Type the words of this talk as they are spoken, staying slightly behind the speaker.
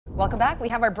Welcome back. We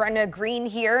have our Brenda Green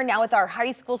here now with our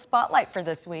high school spotlight for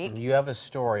this week. You have a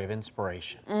story of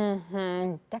inspiration.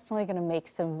 Definitely going to make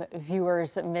some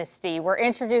viewers misty. We're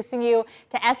introducing you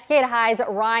to Estacada High's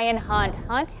Ryan Hunt.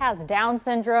 Hunt has Down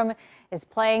syndrome, is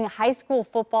playing high school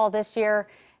football this year,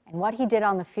 and what he did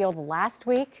on the field last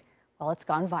week, well, it's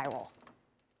gone viral.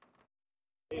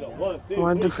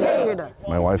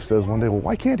 My wife says one day, well,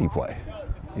 why can't he play?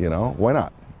 You know, why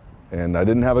not? And I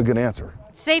didn't have a good answer.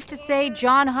 It's safe to say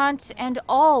John Hunt and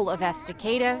all of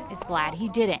Estacada is glad he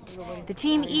didn't. The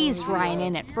team eased Ryan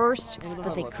in at first,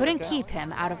 but they couldn't keep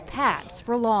him out of pads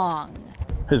for long.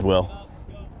 His will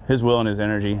and his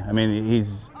energy. I mean,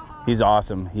 he's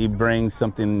awesome. He brings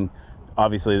something,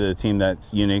 obviously, to the team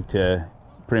that's unique to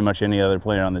pretty much any other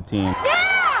player on the team.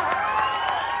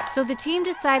 So the team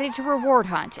decided to reward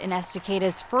Hunt in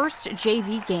Estacada's first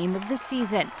JV game of the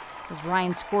season, as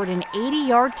Ryan scored an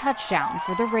 80-yard touchdown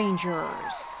for the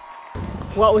Rangers.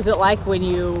 What was it like when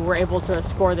you were able to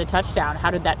score the touchdown? How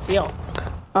did that feel?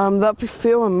 That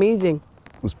felt amazing.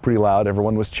 It was pretty loud.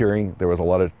 Everyone was cheering. There was a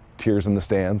lot of tears in the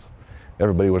stands.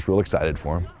 Everybody was real excited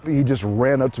for him. He just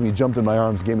ran up to me, jumped in my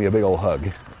arms, gave me a big old hug.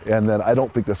 And then I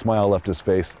don't think the smile left his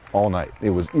face all night.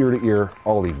 It was ear to ear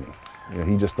all evening. You know,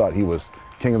 he just thought he was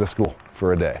king of the school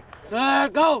for a day.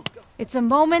 Go! It's a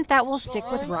moment that will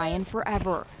stick with Ryan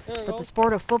forever. But the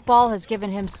sport of football has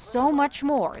given him so much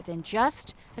more than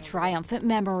just a triumphant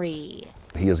memory.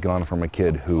 He has gone from a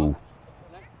kid who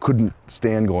couldn't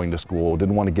stand going to school,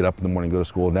 didn't want to get up in the morning and go to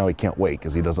school. Now he can't wait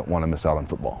because he doesn't want to miss out on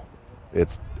football.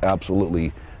 It's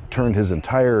absolutely turned his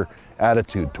entire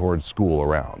attitude towards school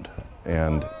around.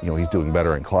 And you know, he's doing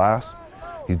better in class.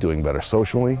 He's doing better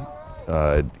socially.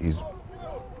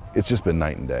 It's just been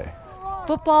night and day.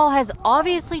 Football has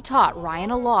obviously taught Ryan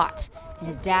a lot, and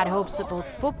his dad hopes that both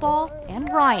football and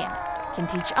Ryan can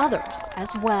teach others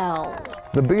as well.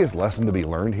 The biggest lesson to be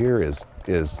learned here is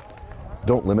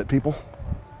don't limit people.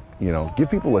 You know,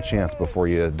 give people a chance before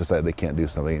you decide they can't do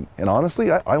something. And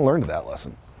honestly, I learned that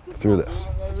lesson through this.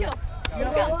 Let's go.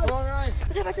 Let's go.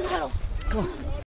 Let's head back to the huddle. Come on.